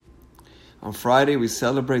On Friday, we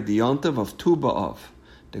celebrate the Yontiv of Tu B'Av.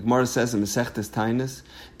 The Gemara says in Masechtes Taanis,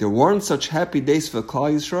 there weren't such happy days for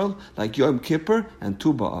Klal Yisrael like Yom Kippur and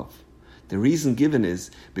Tu B'Av. The reason given is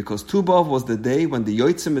because Tu B'Av was the day when the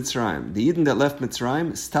Yotzei Mitzrayim, the Yidden that left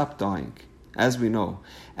Mitzrayim, stopped dying. As we know,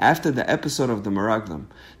 after the episode of the Meraglim,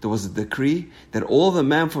 there was a decree that all the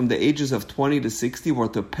men from the ages of 20 to 60 were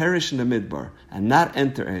to perish in the Midbar and not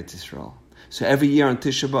enter Eretz Yisrael. So every year on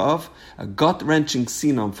Tisha B'Av, a gut-wrenching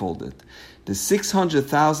scene unfolded. The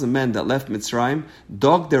 600,000 men that left Mitzrayim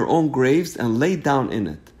dug their own graves and laid down in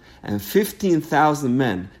it. And 15,000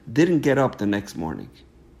 men didn't get up the next morning.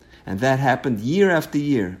 And that happened year after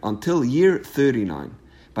year until year 39.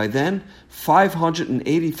 By then,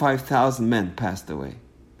 585,000 men passed away.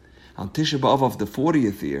 On Tisha B'Av of the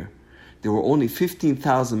 40th year, there were only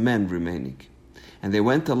 15,000 men remaining. And they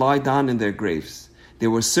went to lie down in their graves. They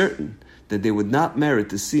were certain that they would not merit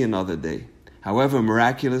to see another day. However,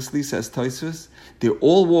 miraculously, says Tosfos, they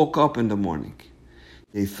all woke up in the morning.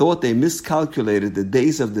 They thought they miscalculated the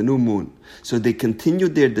days of the new moon, so they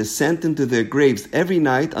continued their descent into their graves every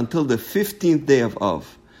night until the 15th day of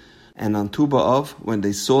Av. And on Tu B'Av, when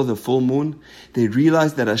they saw the full moon, they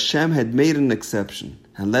realized that Hashem had made an exception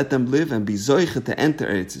and let them live and be zoiche to enter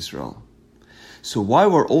Eretz Yisrael. So why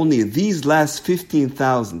were only these last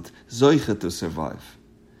 15,000 zoiche to survive?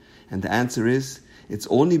 And the answer is, it's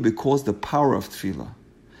only because the power of tefillah.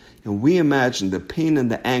 And we imagine the pain and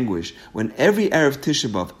the anguish when every Erev Tisha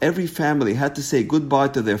B'Av, every family had to say goodbye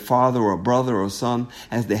to their father or brother or son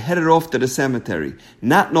as they headed off to the cemetery,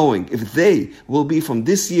 not knowing if they will be from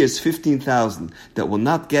this year's 15,000 that will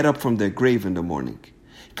not get up from their grave in the morning.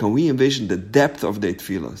 Can we envision the depth of their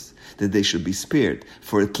tefillahs, that they should be spared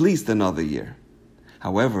for at least another year?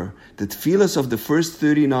 However, the tefillahs of the first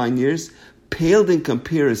 39 years paled in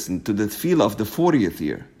comparison to the tefillah of the 40th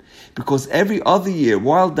year. Because every other year,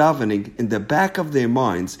 while davening, in the back of their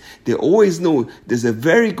minds, they always know there's a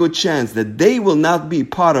very good chance that they will not be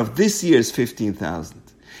part of this year's 15,000.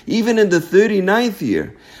 Even in the 39th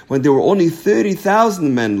year, when there were only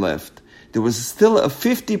 30,000 men left, there was still a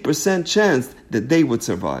 50% chance that they would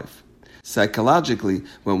survive. Psychologically,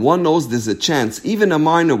 when one knows there's a chance, even a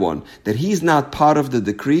minor one, that he's not part of the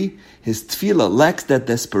decree, his tefillah lacks that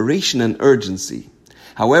desperation and urgency.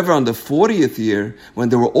 However, on the 40th year, when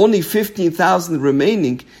there were only 15,000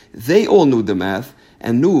 remaining, they all knew the math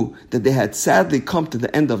and knew that they had sadly come to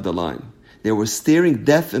the end of the line. They were staring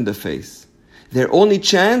death in the face. Their only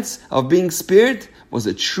chance of being spared was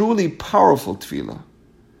a truly powerful tefillah.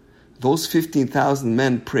 Those 15,000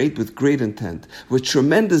 men prayed with great intent, with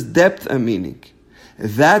tremendous depth and meaning.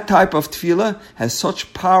 That type of tefillah has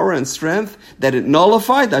such power and strength that it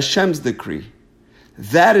nullified Hashem's decree.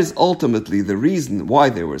 That is ultimately the reason why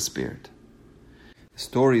they were spared. The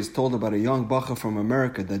story is told about a young bacha from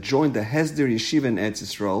America that joined the Hesder Yeshiva in Eretz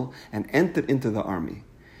Yisrael and entered into the army.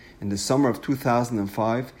 In the summer of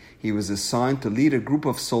 2005, he was assigned to lead a group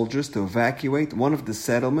of soldiers to evacuate one of the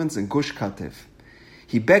settlements in Gush Katif.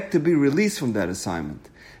 He begged to be released from that assignment,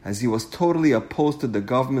 as he was totally opposed to the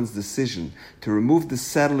government's decision to remove the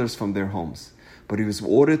settlers from their homes, but he was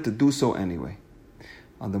ordered to do so anyway.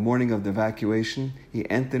 On the morning of the evacuation, he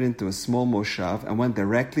entered into a small moshav and went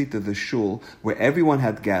directly to the shul where everyone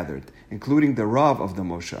had gathered, including the Rav of the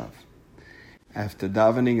moshav. After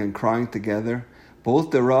davening and crying together,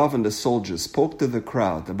 both the Rav and the soldiers spoke to the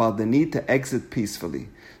crowd about the need to exit peacefully,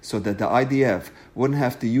 so that the IDF wouldn't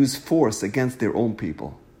have to use force against their own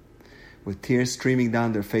people. With tears streaming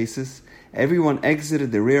down their faces, everyone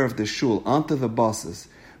exited the rear of the shul onto the buses,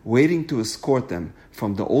 waiting to escort them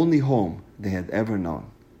from the only home they had ever known.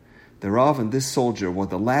 The Rav and this soldier were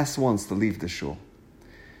the last ones to leave the shul.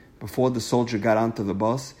 Before the soldier got onto the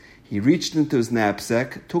bus, he reached into his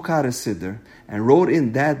knapsack, took out a siddur, and wrote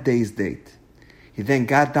in that day's date. He then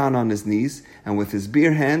got down on his knees and with his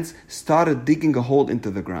bare hands started digging a hole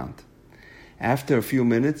into the ground. After a few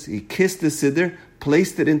minutes, he kissed the siddur,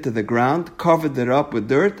 placed it into the ground, covered it up with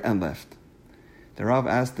dirt, and left. The Rav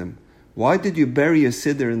asked him, "Why did you bury your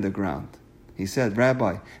siddur in the ground?" He said,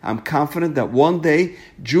 "Rabbi, I'm confident that one day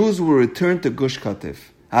Jews will return to Gush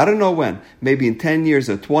Katif. I don't know when, maybe in 10 years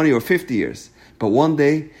or 20 or 50 years. But one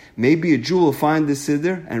day, maybe a Jew will find the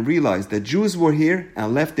siddur and realize that Jews were here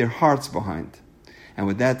and left their hearts behind." And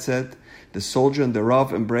with that said, the soldier and the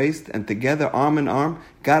Rav embraced and together, arm in arm,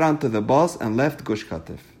 got onto the bus and left Gush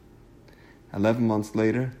Katif. 11 months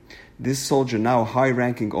later, this soldier, now a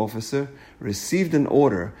high-ranking officer, received an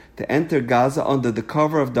order to enter Gaza under the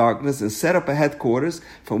cover of darkness and set up a headquarters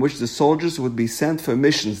from which the soldiers would be sent for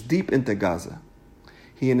missions deep into Gaza.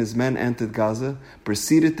 He and his men entered Gaza,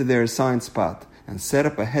 proceeded to their assigned spot, and set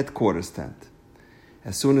up a headquarters tent.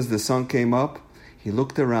 As soon as the sun came up, he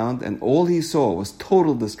looked around and all he saw was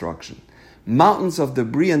total destruction. Mountains of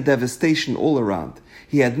debris and devastation all around.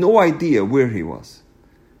 He had no idea where he was.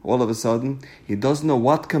 All of a sudden, he doesn't know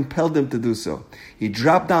what compelled him to do so. He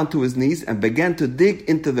dropped down to his knees and began to dig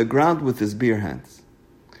into the ground with his bare hands.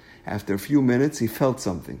 After a few minutes, he felt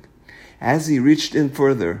something. As he reached in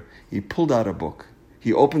further, he pulled out a book.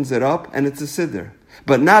 He opens it up and it's a siddur.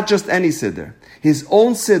 But not just any siddur. His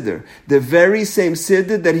own siddur. The very same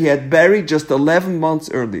siddur that he had buried just 11 months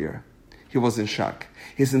earlier. He was in shock.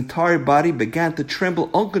 His entire body began to tremble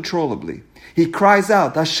uncontrollably. He cries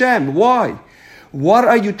out, Hashem, why? What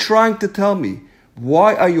are you trying to tell me?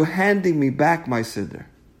 Why are you handing me back my siddur?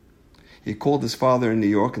 He called his father in New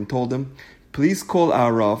York and told him, please call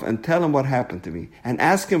our Rav and tell him what happened to me and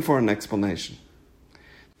ask him for an explanation.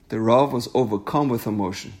 The Rav was overcome with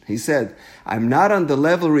emotion. He said, I'm not on the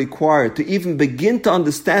level required to even begin to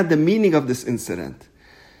understand the meaning of this incident.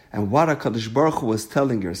 And what HaKadosh Baruch Hu was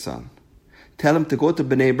telling your son. Tell him to go to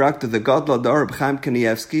Bnei Brak to the Gadol Adar Reb Chaim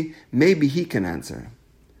Kanievsky. Maybe he can answer him.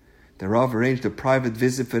 The Rav arranged a private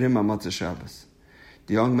visit for him on Motzei Shabbos.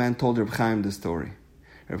 The young man told Reb Chaim the story.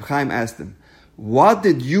 Reb Chaim asked him, what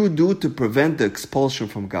did you do to prevent the expulsion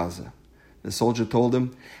from Gaza? The soldier told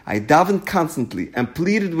him, I davened constantly and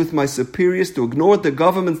pleaded with my superiors to ignore the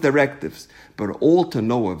government's directives, but all to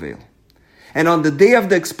no avail. And on the day of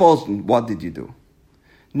the expulsion, what did you do?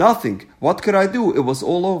 Nothing. What could I do? It was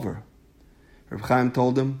all over. Reb Chaim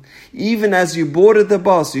told him, even as you boarded the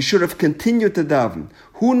bus, you should have continued to daven.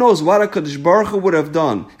 Who knows what HaKadosh Baruch Hu would have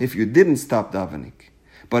done if you didn't stop davening.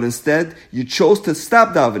 But instead, you chose to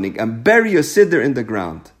stop davening and bury your siddur in the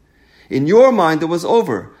ground. In your mind, it was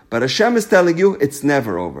over. But Hashem is telling you, it's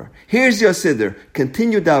never over. Here's your siddur.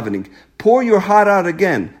 Continue davening. Pour your heart out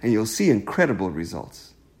again, and you'll see incredible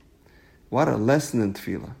results. What a lesson in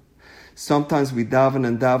tefillah. Sometimes we daven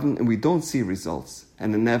and we don't see results.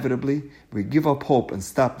 And inevitably, we give up hope and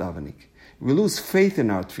stop davening. We lose faith in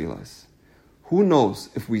our tefillahs. Who knows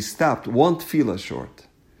if we stopped one tefillah short?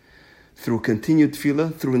 Through continued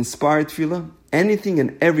tefillah, through inspired tefillah, anything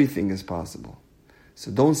and everything is possible.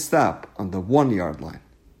 So don't stop on the 1 yard line.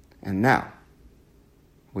 And now,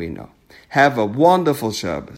 we know. Have a wonderful Shabbos.